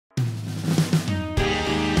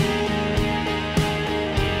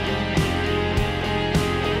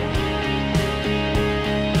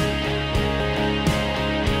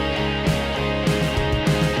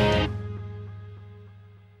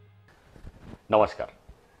नमस्कार.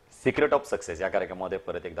 Secret of success या कार्यक्रमामध्ये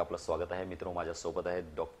परत एकदा आपलं स्वागत आहे. मित्र, माझ्या सोबत आहेत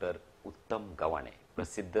डॉक्टर उत्तम गव्हाणे,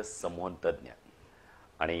 प्रसिद्ध संमोहन तज्ञ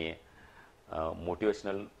आणि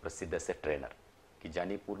मोटिवेशनल प्रसिद्ध असे ट्रेनर, की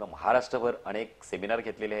ज्यांनी पूर्ण महाराष्ट्रभर अनेक सेमिनार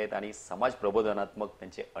घेतलेले आहेत आणि समाज प्रबोधनात्मक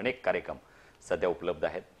त्यांचे अनेक कार्यक्रम सध्या उपलब्ध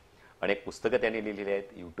आहेत. अनेक पुस्तकं त्यांनी लिहिलेली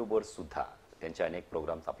आहेत. यूट्यूबवर सुद्धा त्यांचे अनेक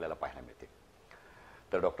प्रोग्राम्स आपल्याला पाहायला मिळतील.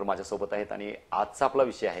 तर डॉक्टर माझ्यासोबत आहेत आणि आजचा आपला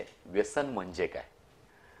विषय आहे व्यसन म्हणजे काय.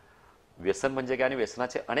 व्यसन म्हणजे काय आणि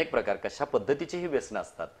व्यसनाचे अनेक प्रकार, कशा पद्धतीची ही व्यसनं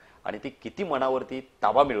असतात आणि ती किती मनावरती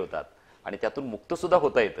ताबा मिळवतात आणि त्यातून मुक्त सुद्धा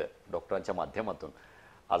होता येतं डॉक्टरांच्या माध्यमातून.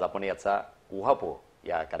 आज आपण याचा उहापोह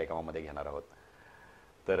या कार्यक्रमामध्ये घेणार आहोत.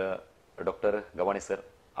 तर डॉक्टर गव्हाणे सर,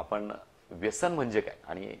 आपण व्यसन म्हणजे काय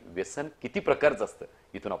आणि व्यसन किती प्रकारचं असतं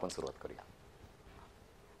इथून आपण सुरुवात करूया.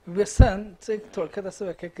 व्यसनचं एक थोडक्यात असं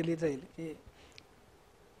व्याख्या केली जाईल की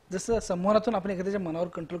जसं संमोहनातून आपण एखाद्याच्या मनावर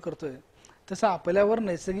कंट्रोल करतोय तसं आपल्यावर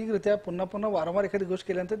नैसर्गिकरित्या पुन्हा पुन्हा वारंवार एखादी गोष्ट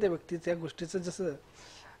केल्यानंतर त्या व्यक्तीच्या गोष्टीचं जसं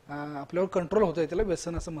आपल्यावर कंट्रोल होतोय त्याला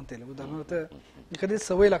व्यसन असं म्हणता येईल. उदाहरणार्थ एखादी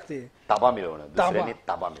सवय लागते, ताबा मिळवणं, दुसऱ्याने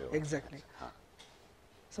ताबा मिळवणं. एक्झॅक्टली.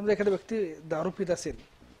 समजा एखादा व्यक्ती दारू पित असेल,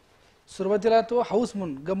 सुरुवातीला तो हाऊस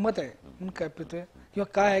म्हणून गंमत आहे म्हणून काय पितोय किंवा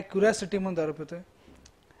काय आहे क्युरियासिटी म्हणून दारू पितोय,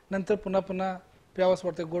 नंतर पुन्हा पुन्हा प्यावंच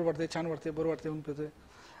वाटतंय, गोड वाटतंय, छान वाटतंय, बरं वाटतंय म्हणून पितोय.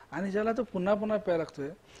 आणि ज्याला तो पुन्हा पुन्हा प्यायला लागतोय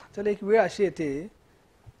त्याला एक वेळ अशी येते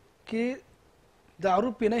की दारू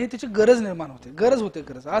पिणं ही त्याची गरज निर्माण होते.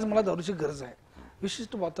 गरज आज मला दारूची गरज आहे.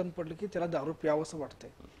 विशिष्ट वातावरण पडलं की त्याला दारू प्यावं असं वाटतंय.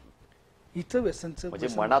 इथं व्यसनचं म्हणजे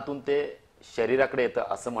मनातून ते शरीराकडे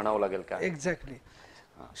येतं असं म्हणावं लागेल का? एक्झॅक्टली.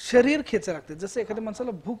 शरीर खेचायला लागते. जसं एखाद्या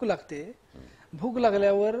माणसाला भूक लागते, भूक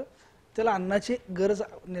लागल्यावर त्याला अन्नाची गरज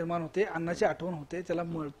निर्माण होते, अन्नाची आठवण होते, त्याला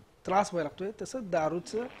त्रास व्हायला लागतोय. तसं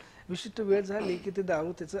दारूचं विशिष्ट वेळ झाली की ते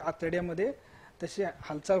दारू त्याचं आतड्यामध्ये तशी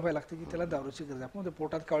हालचाल व्हायला लागते की त्याला दारूची गरज आहे. आपण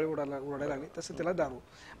पोटात कावळे उडायला लागले तसं त्याला दारू.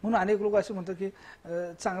 म्हणून अनेक लोक असे म्हणतात की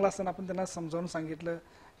चांगलं असताना आपण त्यांना समजावून सांगितलं,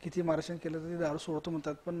 किती मार्गदर्शन केलं तर ते दारू सोडतो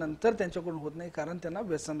म्हणतात, पण नंतर त्यांच्याकडून होत नाही कारण त्यांना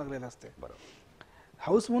व्यसन लागलेलं असते.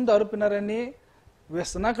 हाऊस म्हणून दारू पिणाऱ्यांनी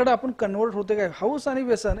व्यसनाकडे आपण कन्वर्ट होते काय. हाऊस आणि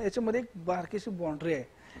व्यसन याच्यामध्ये एक बारकीशी बाउंड्री आहे.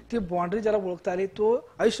 ती बाउंड्री ज्याला ओळखता आली तो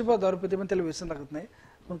आयुष्यभर दारू पिते पण त्याला व्यसन लागत नाही.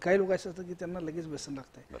 पण काही लोक असे असतात की त्यांना लगेच व्यसन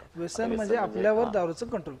लागतंय. व्यसन म्हणजे आपल्यावर दारूचं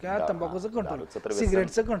कंट्रोल किंवा तंबाखूचं कंट्रोल,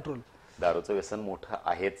 सिगरेटचं कंट्रोल. दारूचं व्यसन मोठं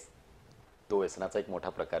आहेच, तो व्यसनाचा एक मोठा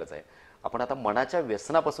प्रकारच आहे. आपण आता मनाच्या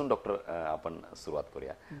व्यसनापासून डॉक्टर आपण सुरुवात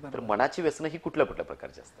करूया. तर मनाची व्यसनं ही कुठल्या कुठल्या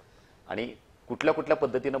प्रकारची असतात आणि कुठल्या कुठल्या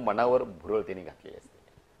पद्धतीनं मनावर भुरळतेने घातलेली असते?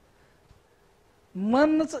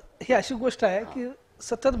 मनच ही अशी गोष्ट आहे की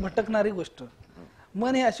सतत भटकणारी गोष्ट.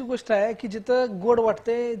 मन ही अशी गोष्ट आहे की जिथं गोड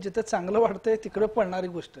वाटते, जिथं चांगलं वाटतंय तिकडे पडणारी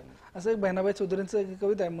गोष्ट. असं एक बहिणाबाई चौधरींचं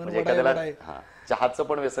कविता आहे, मन आहे. चहाचं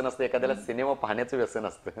पण व्यसन असतं, एखाद्याला सिनेमा पाहण्याचं व्यसन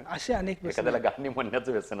असतं, असे अनेक, एखाद्याला गाणी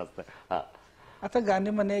म्हणण्याचं व्यसन असतं. आता गाणी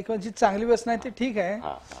म्हणणे किंवा जी चांगली व्यसन आहे ते ठीक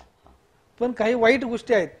आहे, पण काही वाईट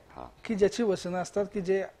गोष्टी आहेत की ज्याची व्यसनं असतात की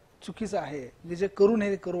जे चुकीचं आहे, जे करू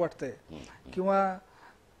नये करू वाटतंय. किंवा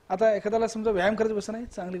आता एखाद्याला समजा व्यायाम करायचं व्यसन आहे,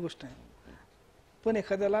 चांगली गोष्ट आहे, पण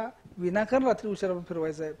एखाद्याला विनाकारण रात्री उशिरा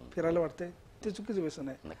फिरवायचं आहे, फिरायला वाटतंय, ते चुकीचं व्यसन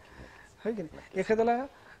आहे की नाही. एखाद्याला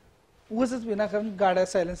उगाच विनाकारण गाड्या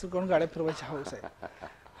सायलेन्सर करून गाड्या फिरवायची हौस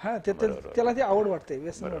आहे, त्याला ती आवड वाटते,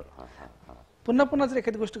 व्यसन. पुन्हा पुन्हा जर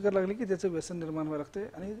एखादी गोष्ट करायला लागली की त्याचं व्यसन निर्माण व्हायला लागतंय.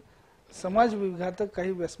 आणि समाज विघातक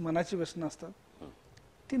काही मनाची व्यसनं असतात,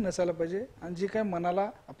 ती नसायला पाहिजे. आणि जी काही मनाला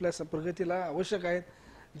आपल्या प्रगतीला आवश्यक आहेत,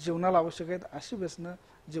 जीवनाला आवश्यक आहेत, अशी व्यसनं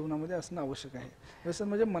जीवनामध्ये असणं आवश्यक आहे. व्यसन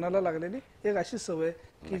म्हणजे मनाला लागलेली एक अशी सवय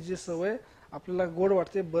की जी सवय आपल्याला गोड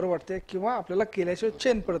वाटते, बरं वाटते किंवा आपल्याला केल्याशिवाय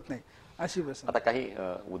चैन पडत नाही, अशी व्यसन. आता काही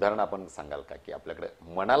उदाहरण आपण सांगाल का की आपल्याकडे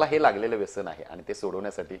मनाला हे लागलेलं व्यसन आहे आणि ते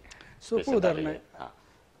सोडवण्यासाठी? सोपं उदाहरण आहे,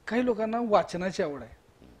 काही लोकांना वाचनाची आवड आहे.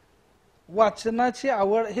 वाचनाची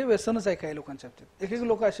आवड हे व्यसनच आहे काही लोकांच्या बाबतीत. एक एक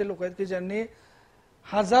लोक असे लोक आहेत की ज्यांनी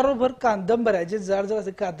हजारोभर कादंबऱ्या, जे जड जड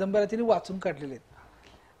असे कादंबऱ्या त्यांनी वाचून काढलेले आहेत.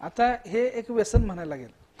 आता हे एक व्यसन म्हणायला लागेल.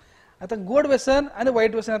 आता गोड व्यसन आणि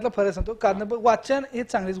वाईट व्यसन यातला फरक सांगतो. कादंबरी वाचन ही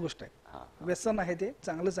चांगलीच गोष्ट आहे, व्यसन आहे ते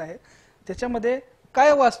चांगलंच आहे. त्याच्यामध्ये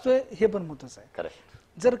काय वाचतोय हे पण महत्त्वाचं आहे.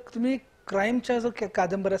 जर तुम्ही क्राईमच्या जर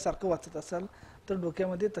कादंबऱ्यासारखं वाचत असाल तर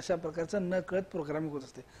डोक्यामध्ये तशा प्रकारचं न कळत प्रोग्रामिंग होत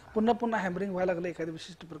असते. पुन्हा पुन्हा हॅमरिंग व्हायला लागलं एखाद्या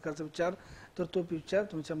विशिष्ट प्रकारचा विचार तर तो विचार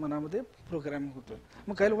तुमच्या मनामध्ये प्रोग्रामिंग होतो.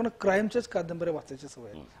 मग काही लोकांना क्राईमच्याच कादंबऱ्या वाचायची सवय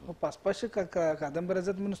आहे. मग 500-500 कादंबऱ्या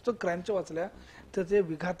जर तुम्ही नुसतं क्राईमच्या वाचल्या तर ते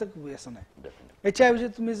विघातक व्यसन आहे. याच्याऐवजी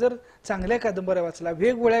तुम्ही जर चांगल्या कादंबऱ्या वाचल्या,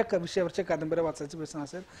 वेगवेगळ्या विषयावरच्या कादंबऱ्या वाचायचं व्यसन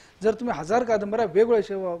असेल, जर तुम्ही 1000 कादंबऱ्या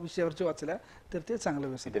वेगवेगळ्या विषयावरच्या वाचल्या तर ते चांगलं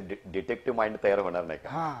व्यसन. डिटेक्टिव्ह माइंड तयार होणार नाही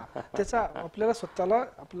का? त्याचा आपल्याला स्वतःला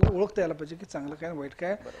आपल्याला ओळखता यायला पाहिजे की चांगलं काय वाईट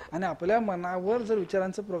काय. आणि आपल्या मनावर जर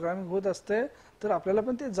विचारांचं प्रोग्रामिंग होत असते तर आपल्याला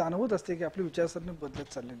पण ते जाणवत असते की आपली विचारसरणी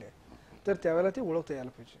बदलत चाललेली आहे. तर त्यावेळेला ते ओळखता यायला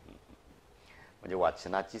पाहिजे. म्हणजे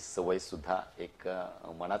वाचनाची सवय सुद्धा एक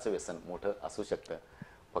मनाचं व्यसन मोठं असू शकतं.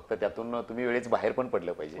 फक्त त्यातून तुम्ही वेळेच बाहेर पण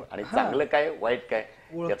पडलं पाहिजे आणि चांगलं काय वाईट काय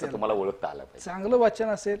याचं तुम्हाला ओळखता आलं पाहिजे. चांगलं वाचन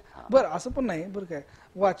असेल बरं, असं पण नाही बरं काय,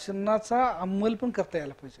 वाचनाचा अंमल पण करता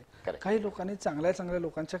यायला पाहिजे. Correct. काही लोकांनी चांगल्या चांगल्या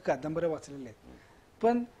लोकांच्या कादंबऱ्या वाचलेल्या आहेत,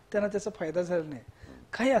 पण त्यांना त्याचा फायदा झाला नाही.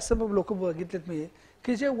 काही असं लोक बघितलेत मी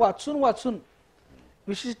की जे वाचून वाचून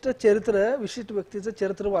विशिष्ट चरित्र, विशिष्ट व्यक्तीचं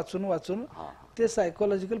चरित्र वाचून वाचून ते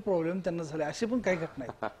सायकोलॉजिकल प्रॉब्लेम त्यांना झाले, अशी पण काही घटना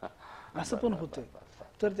आहेत. असं पण होतंय.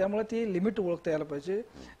 तर त्यामुळे ती लिमिट ओळखता यायला पाहिजे.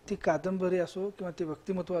 ती कादंबरी असो किंवा ते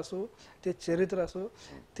व्यक्तिमत्व असो, ते चरित्र असो,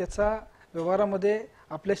 त्याचा व्यवहारामध्ये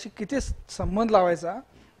आपल्याशी किती संबंध लावायचा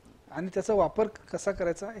आणि त्याचा वापर कसा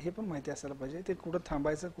करायचा हे पण माहिती असायला पाहिजे. ते कुठं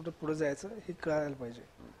थांबायचं, कुठं पुढे जायचं हे कळायला पाहिजे.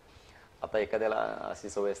 आता एखाद्याला अशी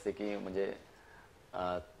सवय असते की म्हणजे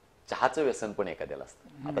चहाचं व्यसन पण एखाद्याला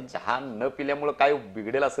असतं. आता चहा न पिल्यामुळे काय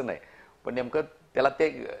बिघडेल असं नाही, पण नेमकं त्याला ते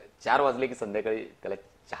 4 वाजले की संध्याकाळी त्याला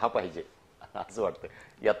चहा पाहिजे असं वाटतं.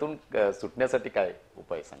 यातून सुटण्यासाठी काय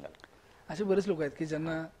उपाय सांगाल? असे बरेच लोक आहेत की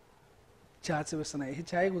ज्यांना चहाचं व्यसन आहे. हे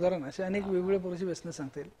चहा एक उदाहरण, असे अनेक वेगवेगळ्या प्रकारची व्यसनं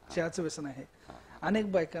सांगता येईल. चहाचं व्यसन आहे,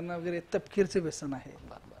 अनेक बायकांना वगैरे तपकीरचं व्यसन आहे,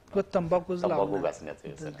 किंवा तंबाखू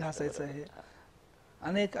घासायचं आहे.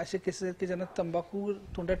 अनेक असे केसेस आहेत की ज्यांना तंबाखू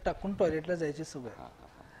तोंडात टाकून टॉयलेटला जायची सवय.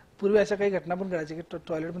 पूर्वी अशा काही घटना पण घडायची की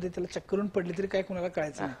टॉयलेटमध्ये त्याला चक्कर येऊन पडली तरी काय कोणाला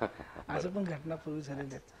कळायचं नाही. असं पण घटना पूर्वी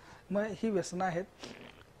झालेल्या आहेत. मग ही व्यसनं आहेत.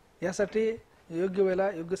 यासाठी योग्य वेळेला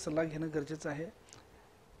योग्य सल्ला घेणं गरजेचं आहे.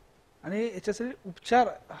 आणि याच्यासाठी उपचार,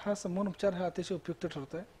 हा समूह उपचार हा अतिशय उपयुक्त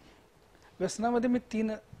ठरतोय. व्यसनामध्ये मी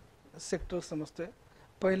 3 सेक्टर समजतोय.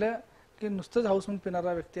 पहिलं की नुसतंच हाऊस म्हणून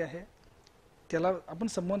पिणारा व्यक्ती आहे, त्याला आपण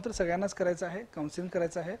संमोहन तर सगळ्यांनाच करायचं आहे, काउन्सिलिंग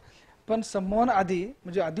करायचं आहे, पण संमोहन आधी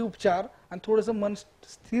म्हणजे आधी उपचार आणि थोडंसं मन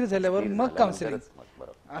स्थिर झाल्यावर मग काउन्सिलिंग,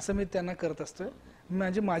 असं मी त्यांना करत असतोय.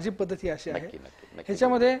 म्हणजे माझी पद्धत ही अशी आहे.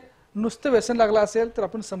 ह्याच्यामध्ये नुसतं व्यसन लागलं असेल तर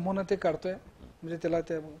आपण संमोहन ते काढतोय, म्हणजे त्याला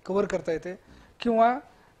ते कव्हर करता येते. किंवा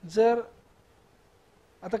जर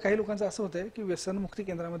आता काही लोकांचं असं होतंय की व्यसन मुक्ती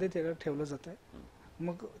केंद्रामध्ये त्याला ठेवलं जातंय,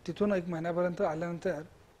 मग तिथून 1 महिन्यापर्यंत आल्यानंतर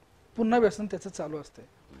पुन्हा व्यसन त्याचं चालू असतंय.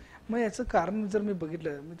 मग याचं कारण जर मी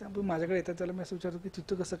बघितलं, मी माझ्याकडे येतात त्याला मी असं विचारतो की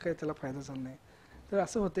तिथं कसं काय त्याला फायदा झाला नाही. तर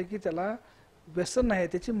असं होतं की त्याला व्यसन नाही,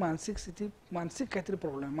 त्याची मानसिक स्थिती, मानसिक काहीतरी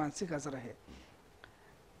प्रॉब्लेम, मानसिक आजार आहे.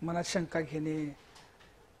 मनात शंका घेणे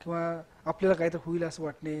किंवा आपल्याला काहीतरी होईल असं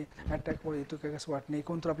वाटणे, अटॅक येतो काय असं वाटणे,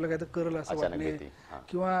 कोणतं आपल्याला काहीतरी करल असं वाटणे,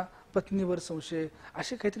 किंवा पत्नीवर संशय,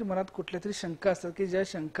 असे काहीतरी मनात कुठल्या तरी शंका असतात की ज्या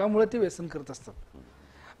शंकामुळे ते व्यसन करत असतात.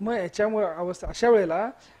 मग याच्यामुळे अशा वेळेला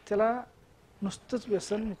त्याला नुसतंच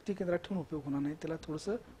व्यसन मुक्ती केंद्रात ठेवून उपयोग होणार नाही, त्याला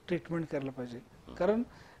थोडंसं ट्रीटमेंट करायला पाहिजे. कारण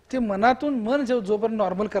ते मनातून मन जोपर्यंत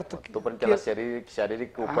नॉर्मल करतात तोपर्यंत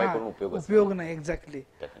शारीरिक उपाय करून उपयोग नाही. एक्झॅक्टली.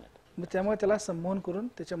 मग त्यामुळे त्याला संमोहन करून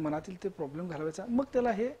त्याच्या मनातील ते प्रॉब्लेम घालवायचा, मग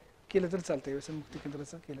त्याला हे केलं तर चालतंय. व्यसन मुक्ती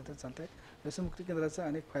केंद्राचं केलं तर चालतंय. व्यसन मुक्ती केंद्राचा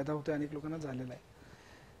अनेक फायदा होतोय, अनेक लोकांना झालेला आहे.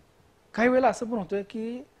 काही वेळेला असं पण होतंय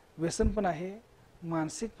की व्यसन पण आहे,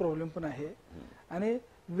 मानसिक प्रॉब्लेम पण आहे, आणि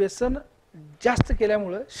व्यसन जास्त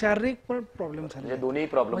केल्यामुळे शारीरिक पण प्रॉब्लेम झाले,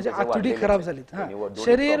 म्हणजे आतडी खराब झालीत.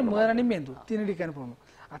 शरीर, मन आणि मेंदू तिन्ही ठिकाणी प्रॉब्लेम.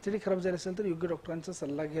 आतडी खराब झाली असेल तर योग्य डॉक्टरांचा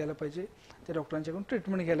सल्ला घ्यायला पाहिजे, त्या डॉक्टरांच्याकडून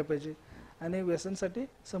ट्रीटमेंट घ्यायला पाहिजे. आणि व्यसनसाठी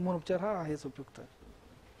समूह उपचार हा आहेच उपयुक्त.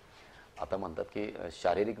 आता म्हणतात की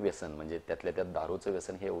शारीरिक व्यसन म्हणजे त्यातल्या त्यात दारूचं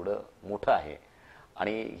व्यसन हे एवढं मोठं आहे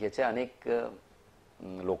आणि ह्याचे अनेक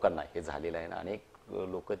लोकांना हे झालेलं आहे ना, अनेक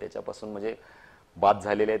लोक त्याच्यापासून म्हणजे बाद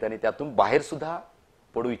झालेले आहेत आणि त्यातून बाहेर सुद्धा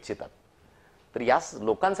पडू इच्छितात. तर या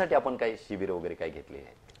लोकांसाठी आपण काही शिबिर वगैरे काय घेतले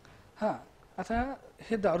आहेत? हा, आता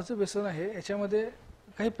हे दारूचं व्यसन आहे, याच्यामध्ये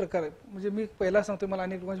काही प्रकार आहेत. म्हणजे मी पहिला सांगतो, मला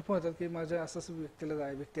अनेक लोकांचे फोन येतात की माझ्या असं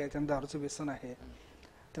व्यक्ती आहे, त्यांना दारूचं व्यसन आहे,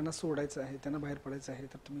 त्यांना सोडायचं आहे, त्यांना बाहेर पडायचं आहे,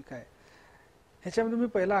 तर तुम्ही काय. ह्याच्यामध्ये मी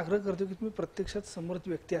पहिला आग्रह करतो की तुम्ही प्रत्यक्षात समोर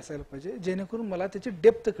व्यक्ती असायला पाहिजे, जेणेकरून मला त्याची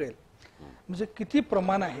डेप्थ कळेल. म्हणजे किती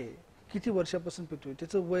प्रमाण आहे, किती वर्षापासून पितोय,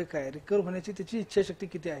 त्याचं वय काय, रिकव्हर होण्याची त्याची इच्छाशक्ती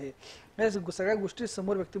किती आहे, या सगळ्या गोष्टी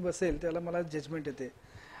समोर व्यक्ती बसेल त्याला मला जजमेंट येते.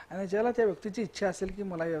 आणि ज्याला त्या व्यक्तीची इच्छा असेल की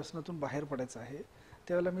मला या व्यसनातून बाहेर पडायचं आहे,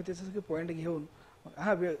 त्यावेळेला मी त्याचे सगळे पॉईंट घेऊन,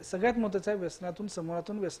 हा सगळ्यात महत्त्वाचं आहे व्यसनातून,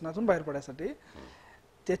 समोरातून व्यसनातून बाहेर पडायसाठी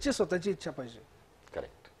त्याची स्वतःची इच्छा पाहिजे.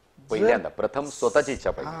 करेक्ट. पहिल्यांदा प्रथम स्वतःची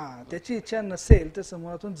इच्छा पाहिजे. हा, त्याची इच्छा नसेल तर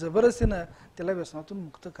समोरातून जबरदस्तीनं त्याला व्यसनातून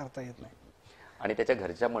मुक्त करता येत नाही. आणि त्याच्या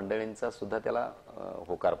घरच्या मंडळींचा सुद्धा त्याला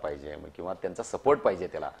होकार पाहिजे किंवा त्यांचा सपोर्ट पाहिजे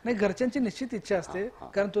त्याला. नाही, घरच्यांची निश्चित इच्छा असते,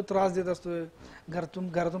 कारण तो त्रास देत असतोय,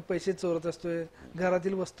 घरातून पैसे चोरत असतोय,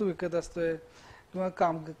 घरातील वस्तू विकत असतोय, किंवा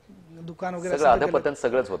काम दुकान वगैरे सगळं अधपतन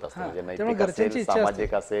सगळंच होत असतं. म्हणजे नैतिक असेल,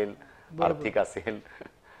 सामाजिक असेल, आर्थिक असेल,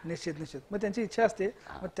 निश्चित निश्चित. मग त्यांची इच्छा असते,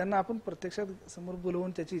 मग त्यांना आपण प्रत्यक्षात समोर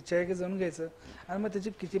बोलवून त्याची इच्छा आहे की जाणून घ्यायचं आणि मग त्याची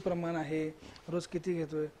किती प्रमाण आहे, रोज किती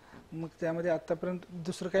घेतोय, मग त्यामध्ये आतापर्यंत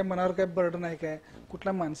दुसरं काय मनावर काय बर्डन आहे काय,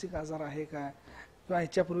 कुठला मानसिक आजार आहे काय, किंवा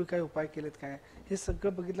ह्याच्यापूर्वी काय उपाय केलेत काय, हे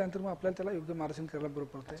सगळं बघितल्यानंतर मग आपल्याला त्याला योग्य मार्गदर्शन करायला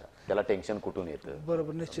बरोबर पडतंय. त्याला टेन्शन कुठून येतं,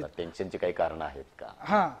 बरोबर, निश्चित. टेन्शनची काही कारण आहेत का,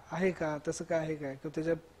 हा आहे का, तसं काय आहे काय, किंवा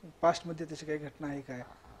त्याच्या पास्टमध्ये त्याची काही घटना आहे काय,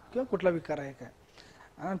 किंवा कुठला विकार आहे काय.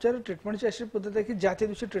 आणि आमच्याकडे ट्रीटमेंटची अशी पद्धत आहे की ज्या त्या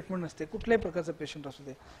दिवशी ट्रीटमेंट नसते, कुठल्याही प्रकारचा पेशंट असू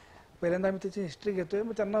दे. पहिल्यांदा आम्ही त्याची हिस्ट्री घेतोय,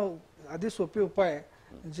 मग त्यांना आधी सोपे उपाय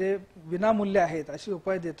जे विनामूल्य आहेत असे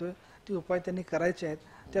उपाय देतोय. ते उपाय त्यांनी करायचे आहेत.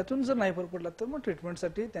 त्यातून जर नाही फरक पडला तर मग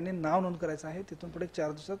ट्रीटमेंटसाठी त्यांनी नाव नोंद करायचं आहे. तिथून पुढे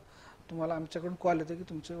 4 दिवसात तुम्हाला आमच्याकडून कॉल येतो की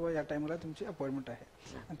तुमचे या टायमाला तुमची अपॉइंटमेंट आहे.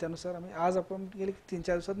 आणि त्यानुसार आम्ही आज अपॉइंटमेंट केली की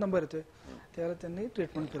 3-4 दिवसात नंबर येतोय, त्यावेळेला त्यांनी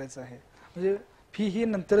ट्रीटमेंट करायचं आहे. म्हणजे फी ही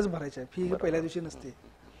नंतरच भरायची आहे, फी ही पहिल्या दिवशी नसते.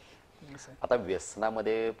 आता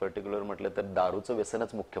व्यसनामध्ये पर्टिक्युलर म्हटलं तर दारूचं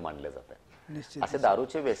व्यसनच मुख्य मानलं जातं. निश्चित. असे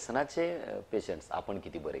दारूचे व्यसनाचे पेशंट्स आपण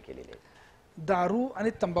किती बरे केलेले आहेत? दारू आणि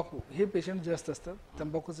तंबाखू हे पेशंट जास्त असतात.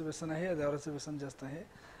 तंबाखूचं व्यसन आहे, दारूचं व्यसन जास्त आहे.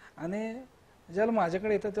 आणि ज्याला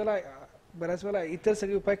माझ्याकडे येतात त्याला बऱ्याच वेळेला इतर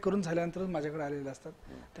सगळे उपाय करून झाल्यानंतरच माझ्याकडे आलेले असतात.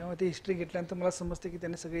 त्यामुळे ते हिस्ट्री घेतल्यानंतर मला समजते की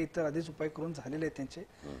त्यांनी सगळे इतर आधीच उपाय करून झालेले आहेत त्यांचे.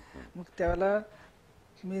 मग त्यावेळेला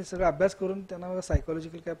मी सगळा अभ्यास करून त्यांना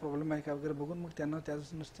सायकोलॉजिकल काय प्रॉब्लेम आहे का वगैरे बघून मग त्यांना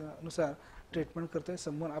त्यानुसार ट्रीटमेंट करतोय.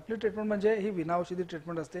 संमोहन आपली ट्रीटमेंट म्हणजे ही विनाऔषधी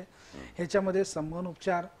ट्रीटमेंट असते. ह्याच्यामध्ये संमोहन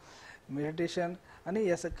उपचार, मेडिटेशन आणि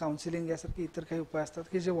याचं काउन्सिलिंग यासारखे इतर काही उपाय असतात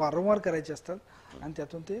की जे वारंवार करायचे असतात आणि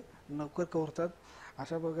त्यातून ते लवकर कवरतात.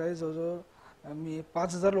 अशा प्रकारे जवळजवळ मी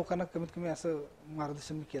 5,000 लोकांना कमीत कमी असं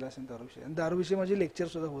मार्गदर्शन मी केलं असेल दारूविषयी. आणि दारूविषयी माझे लेक्चर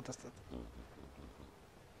सुद्धा होत असतात.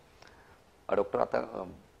 डॉक्टर, आता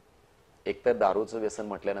एक तर दारूचं व्यसन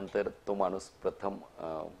म्हटल्यानंतर तो माणूस प्रथम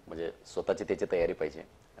म्हणजे स्वतःची त्याची तयारी पाहिजे,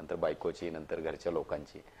 नंतर बायकोची, नंतर घरच्या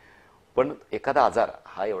लोकांची. पण एखादा आजार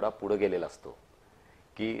हा एवढा पुढे गेलेला असतो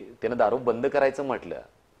की त्यानं दारू बंद करायचं म्हटलं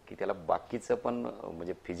की त्याला बाकीचं पण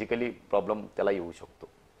म्हणजे फिजिकली प्रॉब्लेम त्याला येऊ शकतो.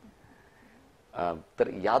 तर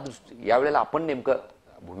या वेळेला आपण नेमकं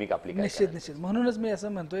भूमिका आपली काय? निश्चित निश्चित. म्हणूनच मी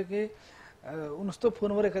असं म्हणतोय की नुसतं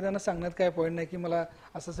फोनवर एखाद्यानं सांगण्यात काय पॉईंट नाही की मला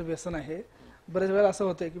असं असं व्यसन आहे. बरेच वेळा असं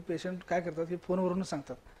होतंय की पेशंट काय करतात की फोनवरूनच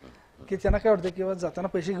सांगतात की त्यांना काय वाटतं की जाताना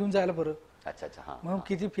पैसे घेऊन जायला बरं, अच्छा अच्छा, हा, मग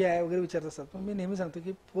किती फी आहे वगैरे विचारत असतात. पण मी नेहमी सांगतो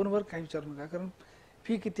की फोनवर काही विचारू नका, कारण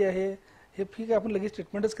फी किती आहे हे फी काय आपण लगेच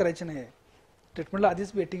ट्रीटमेंटच करायची नाही आहे. ट्रीटमेंटला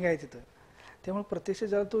आधीच वेटिंग आहे तिथं. त्यामुळे प्रत्यक्ष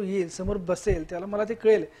जेव्हा तो येईल समोर बसेल त्याला मला ते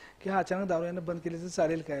कळेल की हा अचानक दारू यानं बंद केली तर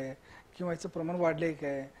चालेल काय, किंवा याचं प्रमाण वाढलंय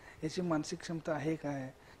काय, याची मानसिक क्षमता आहे काय,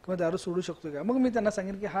 किंवा दारू सोडू शकतो का. मग मी त्यांना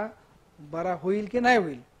सांगेन की हा बरा होईल की नाही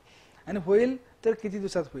होईल, आणि होईल तर किती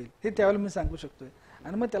दिवसात होईल हे त्यावेळेला मी सांगू शकतोय.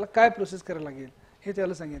 आणि मग त्याला काय प्रोसेस करायला लागेल हे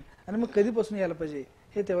त्याला सांगेन, आणि मग कधीपासून यायला पाहिजे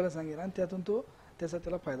हे त्यावेळेला सांगेन, आणि त्यातून तो त्याचा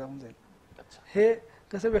त्याला फायदा होऊन जाईल. हे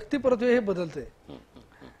कसं व्यक्तिपरत्वे हे बदलतंय.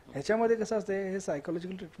 ह्याच्यामध्ये कसं असतंय, हे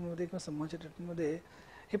सायकोलॉजिकल ट्रीटमेंटमध्ये किंवा संमोहनच्या ट्रीटमेंटमध्ये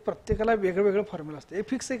हे प्रत्येकाला वेगळं वेगळं फॉर्म्युला असतं. हे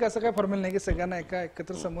फिक्स एक असं काय फॉर्म्युला नाही की सगळ्यांना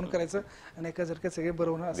एकत्र संमोहन करायचं आणि एका झटक्यात सगळे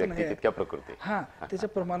बरं होणार असं नाही. हा, त्याच्या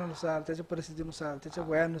प्रमाणानुसार, त्याच्या परिस्थितीनुसार, त्याच्या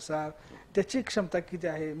वयानुसार, त्याची क्षमता किती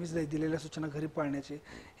आहे, मी दिलेल्या सूचना घरी पाळण्याची,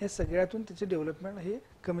 हे सगळ्यातून त्याची डेव्हलपमेंट हे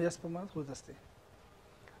कमी जास्त प्रमाणात होत असते.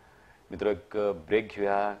 मित्र, एक ब्रेक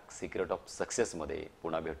घेऊया. सिक्रेट ऑफ सक्सेस मध्ये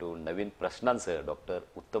पुन्हा भेटू नवीन प्रश्नांसह डॉक्टर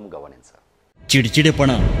उत्तम गव्हाणेंचा.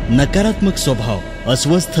 चिडचिडेपणा, नकारात्मक स्वभाव,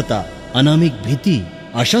 अस्वस्थता, अनामिक भीती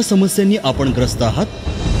अशा समस्यांनी आपण ग्रस्त आहात?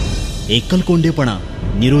 एकलकोंडेपणा,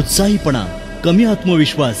 निरुत्साहीपणा, कमी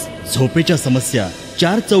आत्मविश्वास, झोपेच्या समस्या,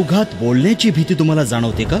 4 चौघात बोलण्याची भीती तुम्हाला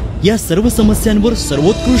जाणवते का? या सर्व समस्यांवर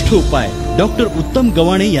सर्वोत्कृष्ट उपाय डॉक्टर उत्तम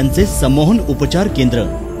गव्हाणे यांचे संमोहन उपचार केंद्र.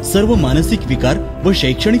 सर्व मानसिक विकार व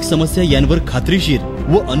शैक्षणिक समस्या यांवर खात्रीशीर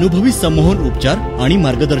व अनुभवी संमोहन उपचार आणि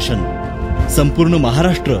मार्गदर्शन. संपूर्ण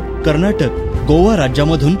महाराष्ट्र, कर्नाटक, गोवा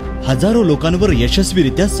राज्यामधून हजारो लोकांवर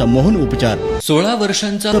यशस्वीरित्या संमोहन उपचार. 16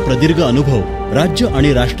 वर्षांचा प्रदीर्घ अनुभव, राज्य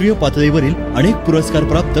आणि राष्ट्रीय पातळीवरील अनेक पुरस्कार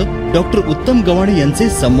प्राप्त डॉक्टर उत्तम गव्हाणे यांचे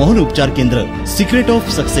संमोहन उपचार केंद्र. सिक्रेट ऑफ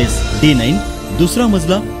सक्सेस, D9, 2रा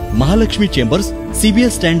मजला, महालक्ष्मी चेंबर्स, CBS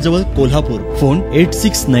स्टँड जवळ, Kolhapur. Phone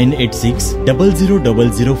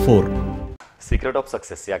 8698600004. Secret of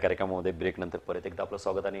success या कार्यक्रमामध्ये ब्रेक नंतर परत एकदा आपलं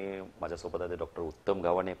स्वागत. आणि माझ्यासोबत आहे डॉक्टर उत्तम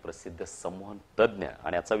गव्हाणे, प्रसिद्ध संमोहन तज्ज्ञ.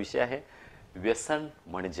 आणि आजचा विषय आहे व्यसन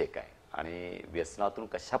म्हणजे काय, आणि व्यसनातून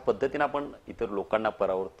कशा पद्धतीने आपण इतर लोकांना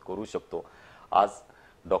परावृत्त करू शकतो. आज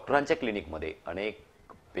डॉक्टरांच्या क्लिनिकमध्ये अनेक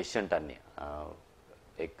पेशंटांनी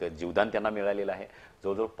एक जीवदान त्यांना मिळालेलं आहे.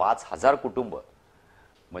 जवळजवळ 5,000 कुटुंब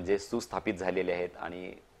म्हणजे सुस्थापित झालेले आहेत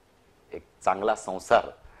आणि एक चांगला संसार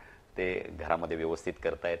ते घरामध्ये व्यवस्थित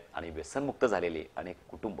करतायत, आणि व्यसनमुक्त झालेली अनेक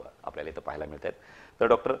कुटुंब आपल्याला इथं पाहायला मिळत आहेत. तर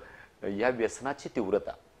डॉक्टर, या व्यसनाची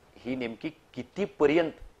तीव्रता ही नेमकी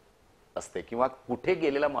कितीपर्यंत असते किंवा कुठे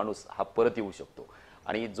गेलेला माणूस हा परत येऊ शकतो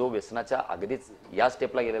आणि जो व्यसनाच्या अगदीच या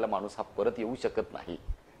स्टेपला गेलेला माणूस हा परत येऊ शकत नाही,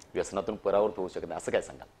 व्यसनातून परावृत्त होऊ शकत नाही, असं काय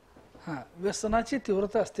सांगाल? हा, व्यसनाची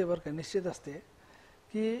तीव्रता असते बरं का, निश्चित असते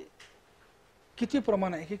की किती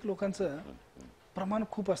प्रमाण आहे. एक लोकांचं प्रमाण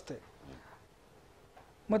खूप असतंय,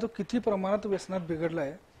 मग तो किती प्रमाणात व्यसनात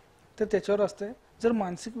बिघडलाय तर त्याच्यावर असते. जर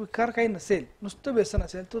मानसिक विकार काही नसेल, नुसतं व्यसन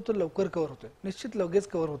असेल तर तो लवकर कव्हर होतोय, निश्चित लगेच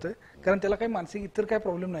कव्हर होतोय, कारण त्याला काही मानसिक इतर काही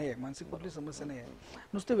प्रॉब्लेम नाही आहे, मानसिक कुठली समस्या नाही आहे,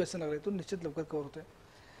 नुसतं व्यसन लागलंय तो निश्चित लवकर कव्हर होतोय.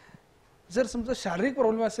 जर समजा शारीरिक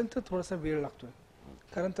प्रॉब्लेम असेल तर थोडासा वेळ लागतोय,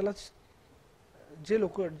 कारण त्याला जे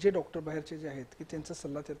डॉक्टर बाहेरचे जे आहेत की त्यांचा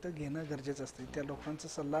सल्ला तिथं घेणं गरजेचं असते, त्या डॉक्टरांचा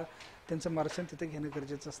सल्ला त्यांचं मार्गदर्शन तिथे घेणं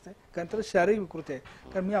गरजेचं असते, कारण त्याला शारीरिक विकृती आहे.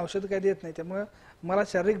 कारण मी औषध काय देत नाही, त्यामुळे मला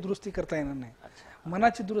शारीरिक दुरुस्ती करता येणार नाही.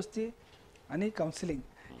 मनाची दुरुस्ती आणि काउन्सिलिंग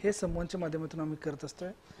हे समूहांच्या माध्यमातून आम्ही करत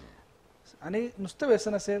असतोय. आणि नुसतं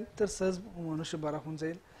व्यसन असेल तर सहज मनुष्य बरा होऊन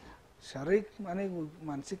जाईल. शारीरिक आणि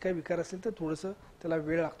मानसिक काही विकार असेल तर थोडंसं त्याला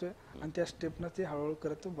वेळ लागतोय आणि त्या स्टेपनं ते हळूहळू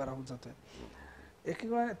करत तो बरा होऊन जातोय. एक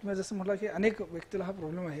वेळा तुम्ही जसं म्हटलं की अनेक व्यक्तीला हा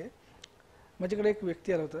प्रॉब्लेम आहे. माझ्याकडे एक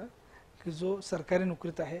व्यक्ती आला होता की जो सरकारी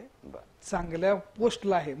नोकरीत आहे, चांगल्या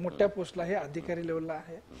पोस्टला आहे, मोठ्या पोस्टला आहे, अधिकारी लेवलला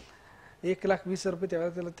आहे, 1,20,000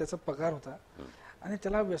 त्यावेळेला त्याला त्याचा पगार होता आणि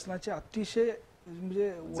त्याला व्यसनाचे अतिशय म्हणजे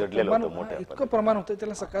इतकं प्रमाण होतं,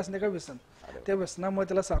 त्याला सकाळ संध्याकाळ व्यसन. त्या व्यसनामुळे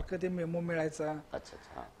त्याला सारखं ते मेमो मिळायचा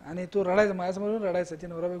आणि तो रडायचा, माझ्यासमोरून रडायचा. ते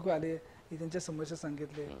नवरा बायको आले की त्यांच्या समस्या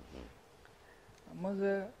सांगितले, मग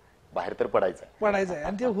बाहेर तर पडायचं आहे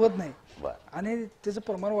आणि ते होत नाही आणि त्याचं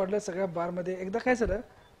प्रमाण वाढलं सगळ्या बारमध्ये. एकदा काय झालं,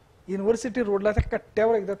 युनिव्हर्सिटी रोडला त्या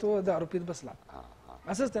कट्ट्यावर एकदा तो दारू पीत बसला.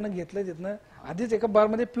 असंच त्यानं घेतलं तिथनं, आधीच एका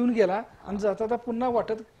बारमध्ये पिऊन गेला आणि जाता पुन्हा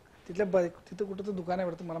वाटत तिथं कुठं तर दुकान आहे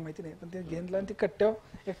वाटतं, मला माहिती नाही, पण ते घेतलं आणि ते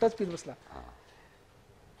कट्ट्यावर एकटाच पीत बसला.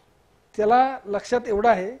 त्याला लक्षात एवढं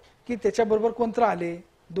आहे की त्याच्या बरोबर कोणतं आले,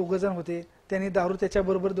 2 जण होते, त्यांनी दारू त्याच्या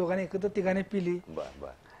बरोबर दोघांनी एकत्र तिघांनी पिली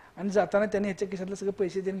आणि जाताना त्यांनी ह्याच्या खिशातले सगळे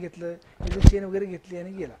पैसे त्यांनी घेतलं, ह्याची चेन वगैरे घेतली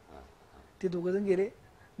आणि गेला. ते 2 जण गेले.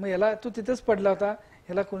 मग याला तो तिथंच पडला होता,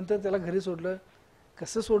 ह्याला कोणतं त्याला घरी सोडलं,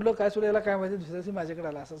 कसं सोडलं काय सोडलं याला काय माहिती, दुसऱ्या दिवशी माझ्याकडे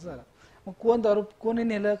आला. असंच झालं. मग कोण दारू कोणी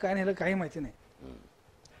नेलं काय नेलं काही माहिती नाही.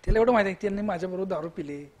 त्याला एवढं माहिती आहे की त्यांनी माझ्याबरोबर दारू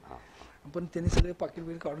पिली, पण त्यांनी सगळे पाकिट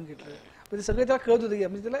बिल काढून घेतलं, पण ते सगळे त्याला कळत होतं की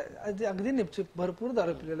म्हणजे त्याला अगदी निश्चित भरपूर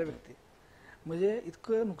दारू पिलेला व्यक्ती, म्हणजे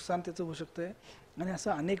इतकं नुकसान त्याचं होऊ शकतंय. आणि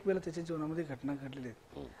असं अनेक वेळेला त्याच्या जीवनामध्ये घटना घडलेल्या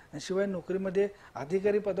आहेत. आणि शिवाय नोकरीमध्ये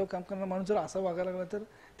अधिकारी पदावर काम करणारा माणूस जर असा वागायला लागला तर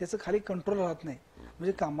त्याचं खाली कंट्रोल राहत नाही,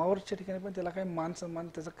 म्हणजे कामावरच्या ठिकाणी पण त्याला काही मान सन्मान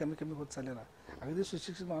त्याचा कमी कमी होत चाललेला. अगदी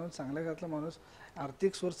सुशिक्षित माणूस, चांगल्या घरातला माणूस,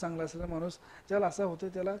 आर्थिक सोर्स चांगला असलेला माणूस ज्याला असा होतो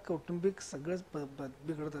त्याला कौटुंबिक सगळंच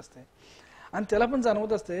बिघडत असते आणि त्याला पण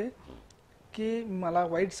जाणवत असते की मला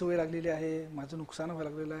वाईट सवय लागलेली आहे, माझं नुकसान व्हायला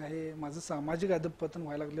लागलेलं आहे, माझं सामाजिक अधःपतन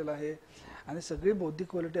व्हायला लागलेलं आहे आणि सगळी बौद्धिक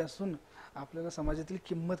क्वालिटी असून आपल्याला समाजातील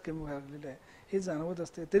किंमत कमी व्हायला लागलेली आहे हे जाणवत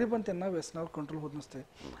असते, तरी पण त्यांना व्यसनावर कंट्रोल होत नसते.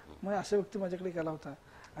 मग अशा व्यक्ती माझ्याकडे गेला होता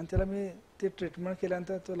आणि त्याला मी ते ट्रीटमेंट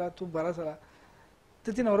केल्यानंतर तुला तू बरा झाला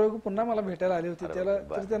तर ती नवरा पुन्हा मला भेटायला आली होती. त्याला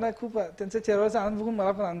तर त्यांना खूप त्यांच्या चेहऱ्यावरचा आनंद बघून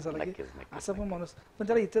मला पण आनंद झाला की असा पण माणूस, पण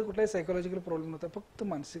त्याला इतर कुठलाही सायकोलॉजिकल प्रॉब्लेम नव्हता, फक्त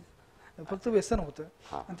मानसिक, फक्त व्यसन होतं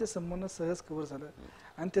आणि ते संबंध सहज कव्हर झालं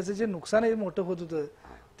आणि त्याचं जे नुकसान आहे मोठं होत होतं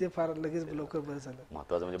ते फार लगेच लवकर बरं झालं.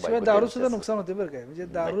 महत्त्वाचं म्हणजे शिवाय दारू सुद्धा नुकसान होते बरं काय, म्हणजे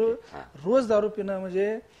दारू रोज दारू पिणं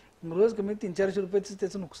म्हणजे रोज कमी 300-400 रुपयाचं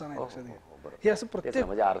त्याचं नुकसान आहे. लक्षात घ्या, हे असं प्रत्येक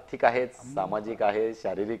म्हणजे आर्थिक आहे, सामाजिक आहे,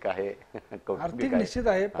 शारीरिक आहे, आर्थिक निश्चित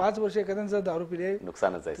आहे. 5 वर्ष एखाद्याने जर दारू पिली आहे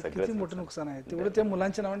नुकसानच आहे, किती मोठं नुकसान आहे, तेवढं त्या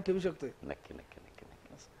मुलांच्या नावाने ठेवू शकतोय. नक्की नक्की नक्की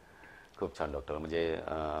नक्की. खूप छान डॉक्टर. म्हणजे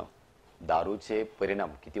दारूचे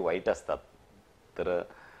परिणाम किती वाईट असतात, तर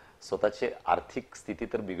स्वतःची आर्थिक स्थिती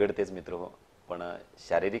तर बिघडतेच मित्र, पण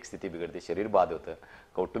शारीरिक स्थिती बिघडते, शरीर बाद होतं,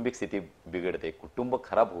 कौटुंबिक स्थिती बिघडते, कुटुंब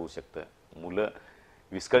खराब होऊ शकतं, मुलं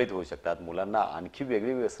विस्कळीत होऊ शकतात, मुलांना आणखी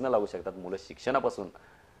वेगळी व्यसनं लागू शकतात, मुलं शिक्षणापासून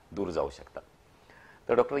दूर जाऊ शकतात.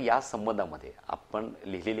 तर डॉक्टर, या संबंधामध्ये आपण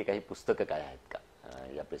लिहिलेली काही पुस्तकं काय आहेत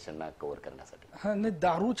का या पेशंटना कव्हर करण्यासाठी? हा, नाही,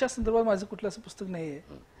 दारूच्या संदर्भात माझं कुठलं असं पुस्तक नाही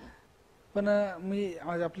आहे, पण मी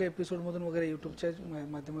आपल्या एपिसोडमधून वगैरे युट्यूबच्या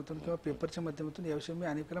माध्यमातून किंवा पेपरच्या माध्यमातून याविषयी मी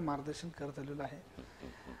अनेकांना मार्गदर्शन करत आलेलं आहे.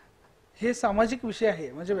 हे सामाजिक विषय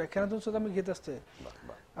आहे, म्हणजे व्याख्यानातून सुद्धा मी घेत असतोय.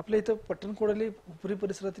 आपल्या इथं पट्टणकोडली उपरी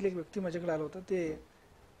परिसरातील एक व्यक्ती माझ्याकडे आला होता. ते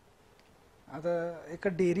आता एका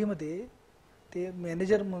डेअरीमध्ये ते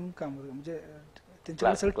मॅनेजर म्हणून काम करतो, म्हणजे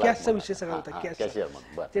त्यांच्याकडे सगळं कॅशचा विषय सगळा होता, कॅश,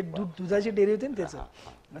 ते दुधाची डेअरी होती ना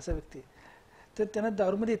त्याचं, असा व्यक्ती. तर त्यानं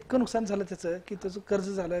दारूमध्ये इतकं नुकसान झालं त्याचं की त्याचं कर्ज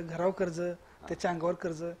झालं, घरावर कर्ज, त्याच्या अंगावर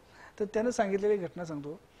कर्ज. तर त्यानं सांगितलेली घटना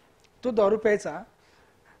सांगतो. तो दारू प्यायचा,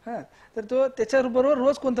 हा, तर तो त्याच्याबरोबर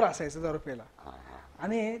रोज कोणतं असायचं दारू प्यायला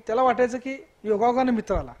आणि त्याला वाटायचं की योगायोगाने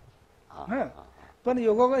मित्र आला. हा, पण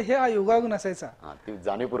योगायोग हे योगायोग नसायचा. हा, ती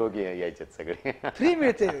जाणीवपूर्वक यायचे सगळे. फ्री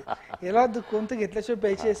मिळते याला कोणतं घेतल्याशिवाय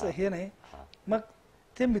प्यायचे असं हे नाही. मग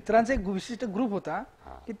ते मित्रांचा एक विशिष्ट ग्रुप होता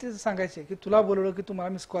की ते सांगायचे की तुला बोलवलं की तू मला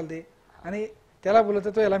मिस कॉल दे, आणि त्याला बोलवलं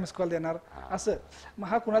तर तो याला मिस कॉल देणार असं. मग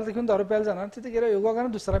हा कुणाला तर घेऊन दारू प्यायला जाणार, तिथे गेल्या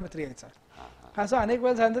योगायोगानं दुसरा मित्र यायचा. असं अनेक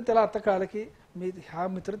वेळा झाल्यानंतर त्याला आता कळालं की मी हा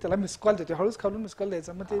मित्र त्याला मिस कॉल देतो, हळूच खालून मिस कॉल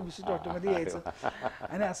द्यायचा. मग ते विशिष्ट हॉटेलमध्ये यायचं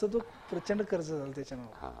आणि असं तो प्रचंड कर्ज झालं त्याच्यामुळे.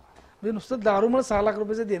 म्हणजे नुसतं दारूमुळे 6 लाख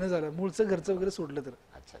रुपयाचं देणं झालं, मूळचं घरचं वगैरे सोडलं तर.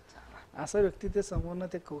 अच्छा अच्छा, असा व्यक्ती ते समोरनं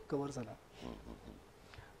ते कव्हर झाला.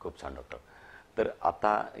 खूप छान डॉक्टर. तर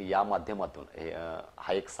आता या माध्यमातून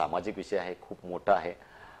हा एक सामाजिक विषय आहे, खूप मोठा आहे.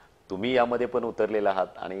 तुम्ही यामध्ये पण उतरलेला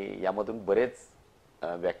आहात आणि यामधून बरेच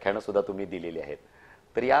व्याख्यानं सुद्धा तुम्ही दिलेली आहेत.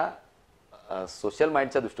 तर या सोशल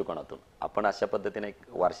माइंडच्या दृष्टिकोनातून आपण अशा पद्धतीने एक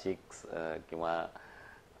वार्षिक किंवा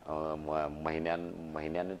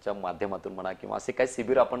महिन्यांच्या माध्यमातून म्हणा किंवा असे काही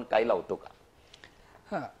शिबिर आपण काही लावतो का?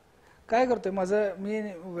 हा, काय करतोय माझं मी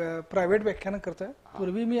प्रायव्हेट व्याख्यानं करतोय.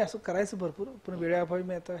 पूर्वी मी असं करायचं भरपूर, पण वेळेअभावी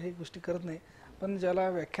मी आता हे गोष्टी करत नाही. पण ज्याला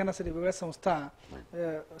व्याख्यानासाठी वेगळ्या संस्था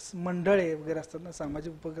मंडळे वगैरे असतात ना,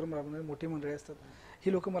 सामाजिक उपक्रम राबवणारी मोठी मंडळी असतात,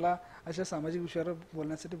 ही लोक मला अशा सामाजिक विषयावर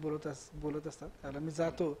बोलण्यासाठी बोलत असतात. त्याला मी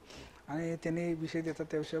जातो आणि त्यांनी विषय देतात,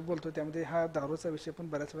 त्या विषयावर बोलतो. त्यामध्ये हा दारूचा विषय पण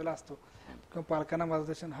बऱ्याच वेळेला असतो, किंवा पालकांना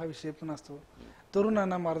मार्गदर्शन हा विषय पण असतो,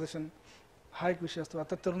 तरुणांना मार्गदर्शन हा एक विषय असतो.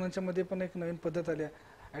 आता तरुणांच्या मध्ये पण एक नवीन पद्धत आली आहे,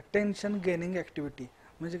 अटेन्शन गेनिंग ऍक्टिव्हिटी.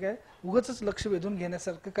 म्हणजे काय, उगाच लक्ष वेधून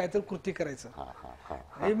घेण्यासारखं काहीतरी कृती करायचं.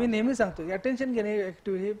 हे मी नेहमी सांगतो, अटेन्शन गेनिंग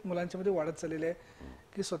ऍक्टिव्हिटी मुलांच्या मध्ये वाढत चाललेली आहे,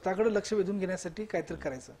 की स्वतःकडे लक्ष वेधून घेण्यासाठी काहीतरी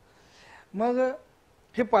करायचं. मग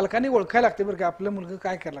हे पालकांनी ओळखायला लागते बरं का, आपलं मुलगा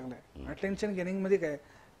काय करायला लागलाय. अटेन्शन गेनिंग मध्ये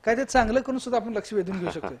काय ते चांगलं करून सुद्धा आपण लक्ष वेधून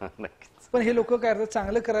घेऊ शकतो. पण हे लोक काय करतात,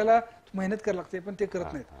 चांगलं करायला मेहनत करायला लागते पण ते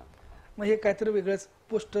करत नाहीत. मग हे काहीतरी वेगळंच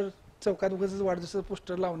पोस्टर चौकात उगाच वाढदिवसाचं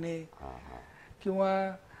पोस्टर लावणे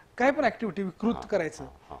किंवा काय पण ऍक्टिव्हिटी विकृत करायचं,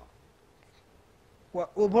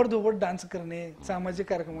 ओबडधोबड डान्स करणे सामाजिक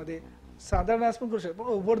कार्यक्रमामध्ये. साधा डान्स पण करू शकतो, पण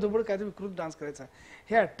ओबडधोबड काय विकृत डान्स करायचा.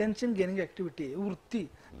 हे अटेन्शन गेनिंग ऍक्टिव्हिटी वृत्ती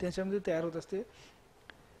त्यांच्यामध्ये तयार होत असते.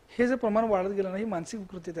 हे जर प्रमाण वाढत गेलं ना, ही मानसिक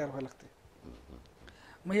विकृती तयार व्हायला लागते.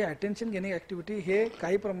 मग हे अटेन्शन गेनिंग ऍक्टिव्हिटी हे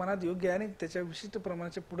काही प्रमाणात योग्य आहे, आणि त्याच्या विशिष्ट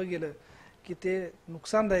प्रमाणाच्या पुढे गेलं की ते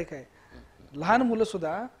नुकसानदायक आहे. लहान मुलं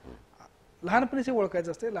सुद्धा लहानपणीच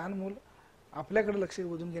ओळखायचं असते. लहान मूल आपल्याकडे लक्ष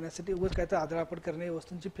वेधून घेण्यासाठी उगाच काय तर आदळापड करणे,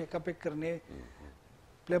 वस्तूंची फेकाफेक करणे,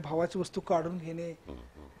 आपल्या भावाची वस्तू काढून घेणे,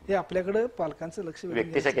 हे आपल्याकडे पालकांचं लक्ष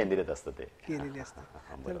व्यक्तीच्या केंद्रित असतं ते केलेले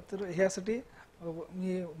असतं. तर ह्यासाठी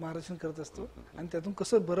मी मार्गदर्शन करत असतो, आणि त्यातून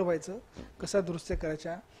कसं बरं व्हायचं, कसा दुरुस्त्या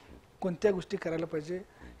करायच्या, कोणत्या गोष्टी करायला पाहिजे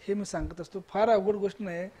हे मी सांगत असतो. फार अवघड गोष्ट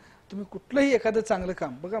नाही. तुम्ही कुठलंही एखादं चांगलं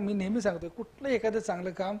काम बघा, मी नेहमी सांगतो, कुठलंही एखादं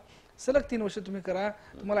चांगलं काम सलग 3 वर्ष तुम्ही करा.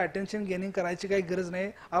 तुम्हाला अटेन्शन गेनिंग करायची काही गरज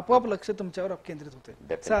नाही, आपोआप लक्ष तुमच्यावर केंद्रित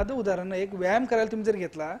होते. साधं उदाहरण, एक व्यायाम करायला तुम्ही जर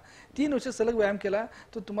घेतला, 3 वर्ष सलग व्यायाम केला,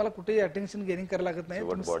 तर तुम्हाला कुठेही अटेन्शन गेनिंग करायला लागत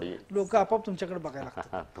नाही. लोक आपोआप तुमच्याकडे बघायला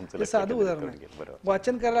लागतात. हे साधं उदाहरण आहे.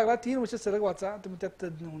 वाचन करायला लागला, 3 वर्ष सलग वाचा, तुम्ही त्यात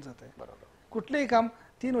तज्ञ होऊन जाताय. कुठलंही काम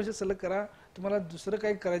 3 वर्ष सलग करा, तुम्हाला दुसरं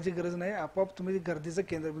काही करायची गरज नाही, आपोआप तुम्ही गर्दीचा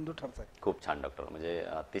केंद्रबिंदू ठरताय. खूप छान डॉक्टर. म्हणजे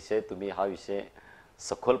अतिशय तुम्ही हा विषय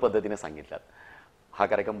सखोल पद्धतीने सांगितलात. हा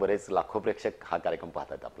कार्यक्रम बरेच लाखो प्रेक्षक हा कार्यक्रम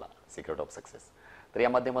पाहतात आपला सिक्रेट ऑफ सक्सेस. तर या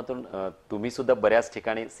माध्यमातून तुम्ही सुद्धा बऱ्याच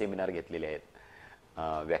ठिकाणी सेमिनार घेतलेले आहेत,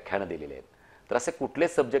 व्याख्यानं दिलेली आहेत. तर असे कुठले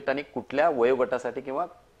सब्जेक्ट आणि कुठल्या वयोगटासाठी किंवा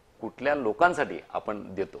कुठल्या लोकांसाठी आपण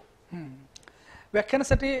देतो?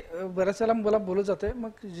 व्याख्यानासाठी बऱ्याच वेळेला मला बोलत जाते.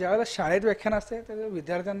 मग ज्यावेळेला शाळेत व्याख्यान असते त्या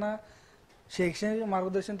विद्यार्थ्यांना शैक्षणिक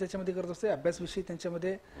मार्गदर्शन त्याच्यामध्ये करत असते. अभ्यासविषयी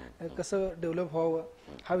त्यांच्यामध्ये कसं डेव्हलप व्हावं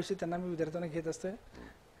हा विषय त्यांना मी विद्यार्थ्यांना घेत असते.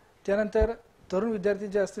 त्यानंतर तरुण विद्यार्थी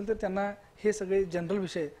जे असतील तर त्यांना हे सगळे जनरल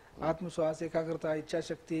विषय, आत्मविश्वास, एकाग्रता,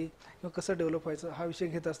 इच्छाशक्ती किंवा कसं डेव्हलप व्हायचं हा विषय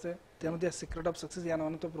घेत असते. त्यामध्ये सिक्रेट ऑफ सक्सेस या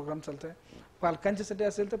नावाने तो प्रोग्राम चालतोय. पालकांच्यासाठी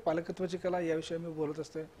असेल तर पालकत्वाची कला या विषयी मी बोलत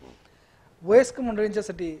असते. वयस्क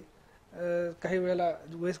मंडळींच्यासाठी काही वेळेला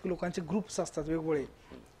वयस्क लोकांचे ग्रुप्स असतात वेगवेगळे,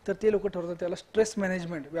 तर ते लोक ठरवतात. त्याला स्ट्रेस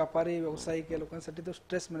मॅनेजमेंट, व्यापारी व्यावसायिक या लोकांसाठी तो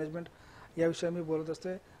स्ट्रेस मॅनेजमेंट या विषयावर मी बोलत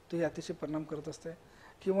असते. तो अतिशय परिणाम करत असते.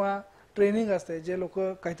 किंवा ट्रेनिंग असते, जे लोक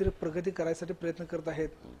काहीतरी प्रगती करायसाठी प्रयत्न करत आहेत,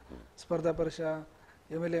 स्पर्धा परीक्षा,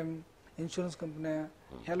 MLM, इन्शुरन्स कंपन्या,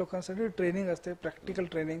 ह्या लोकांसाठी ट्रेनिंग असते, प्रॅक्टिकल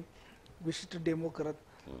ट्रेनिंग, विशिष्ट डेमो करत.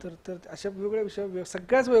 तर अशा वेगवेगळ्या विषय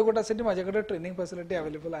सगळ्याच वयोगटासाठी माझ्याकडे ट्रेनिंग फॅसिलिटी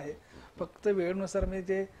अवेलेबल आहे. फक्त वेळेनुसार मी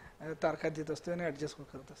ते तारखा देत असतो आणि ऍडजस्ट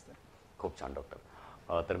करत असतो. खूप छान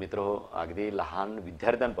डॉक्टर. तर मित्र, अगदी लहान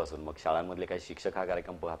विद्यार्थ्यांपासून मग शाळांमधले काही शिक्षक हा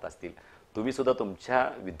कार्यक्रम पाहत असतील, तुम्ही सुद्धा तुमच्या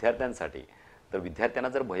विद्यार्थ्यांसाठी, तर विद्यार्थ्यांना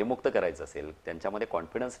जर भयमुक्त करायचं असेल, त्यांच्यामध्ये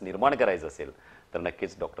कॉन्फिडन्स निर्माण करायचं असेल, तर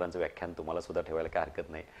नक्कीच डॉक्टरांचं व्याख्यान तुम्हाला सुद्धा ठेवायला काय हरकत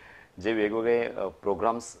नाही. जे वेगवेगळे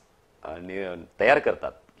प्रोग्राम्स तयार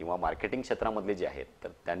करतात किंवा मार्केटिंग क्षेत्रामधले जे आहेत तर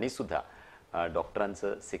त्यांनी सुद्धा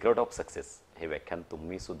डॉक्टरांचं सिक्रेट ऑफ सक्सेस हे व्याख्यान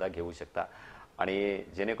तुम्ही सुद्धा घेऊ शकता आणि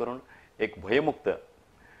जेणेकरून एक भयमुक्त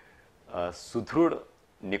सुदृढ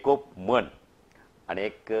निकोप मन आणि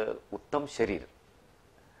एक उत्तम शरीर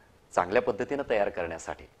चांगल्या पद्धतीने तयार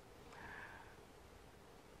करण्यासाठी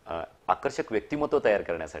आकर्षक व्यक्तिमत्व तयार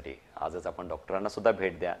करण्यासाठी आजच आपण डॉक्टरांना सुद्धा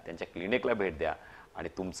भेट द्या, त्यांच्या क्लिनिकला भेट द्या आणि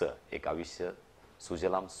तुमचं एक आयुष्य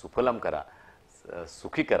सुजलाम सुफलाम करा,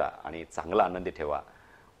 सुखी करा आणि चांगला आनंदी ठेवा.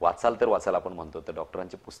 वाचाल तर वाचाल आपण म्हणतो तर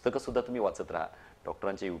डॉक्टरांची पुस्तकं सुद्धा तुम्ही वाचत राहा,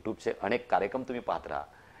 डॉक्टरांचे यूट्यूबचे अनेक कार्यक्रम तुम्ही पाहत राहा.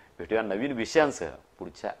 भेटूया नवीन विषयांसह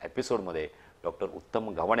पुढच्या एपिसोडमध्ये. डॉक्टर उत्तम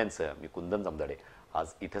गव्हाणेंसह मी कुंदन जमदाडे आज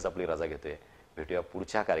इथेच आपली रजा घेतोय. भेटूया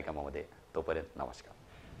पुढच्या कार्यक्रमामध्ये. तोपर्यंत नमस्कार.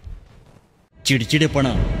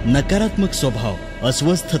 चिडचिडेपणा, नकारात्मक स्वभाव,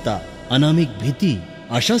 अस्वस्थता, अनामिक भीती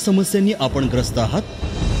अशा समस्यांनी आपण ग्रस्त आहात.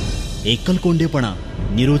 एकलकोंडेपणा,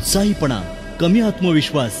 निरुत्साहीपणा, कमी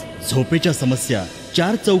आत्मविश्वास, झोपेच्या समस्या,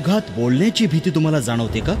 चार चौघात बोलण्याची भीती तुम्हाला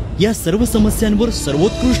जाणवते का? या सर्व समस्यांवर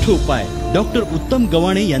सर्वोत्कृष्ट उपाय डॉक्टर उत्तम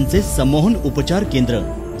गव्हाणे यांचे सम्मोहन उपचार केंद्र.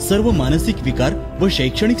 सर्व मानसिक विकार व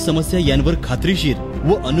शैक्षणिक समस्या यांवर खात्रीशीर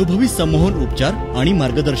व अनुभवी सम्मोहन उपचार आणि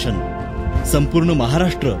मार्गदर्शन. संपूर्ण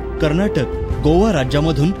महाराष्ट्र, कर्नाटक, गोवा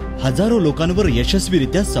राज्यामधून हजारो लोकांवर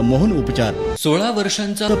यशस्वीरित्या सम्मोहन उपचार. 16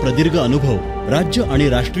 वर्षांचा प्रदीर्घ अनुभव, राज्य आणि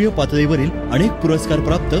राष्ट्रीय पातळीवरील अनेक पुरस्कार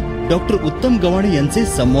प्राप्त डॉक्टर उत्तम गव्हाणे यांचे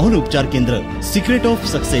सम्मोहन उपचार केंद्र. सिक्रेट ऑफ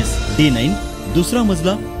सक्सेस, D9, दुसरा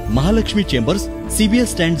मजला, महालक्ष्मी चेंबर्स, CBS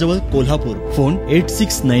स्टँड जवळ, कोल्हापूर. फोन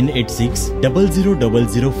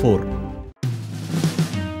 8698600004.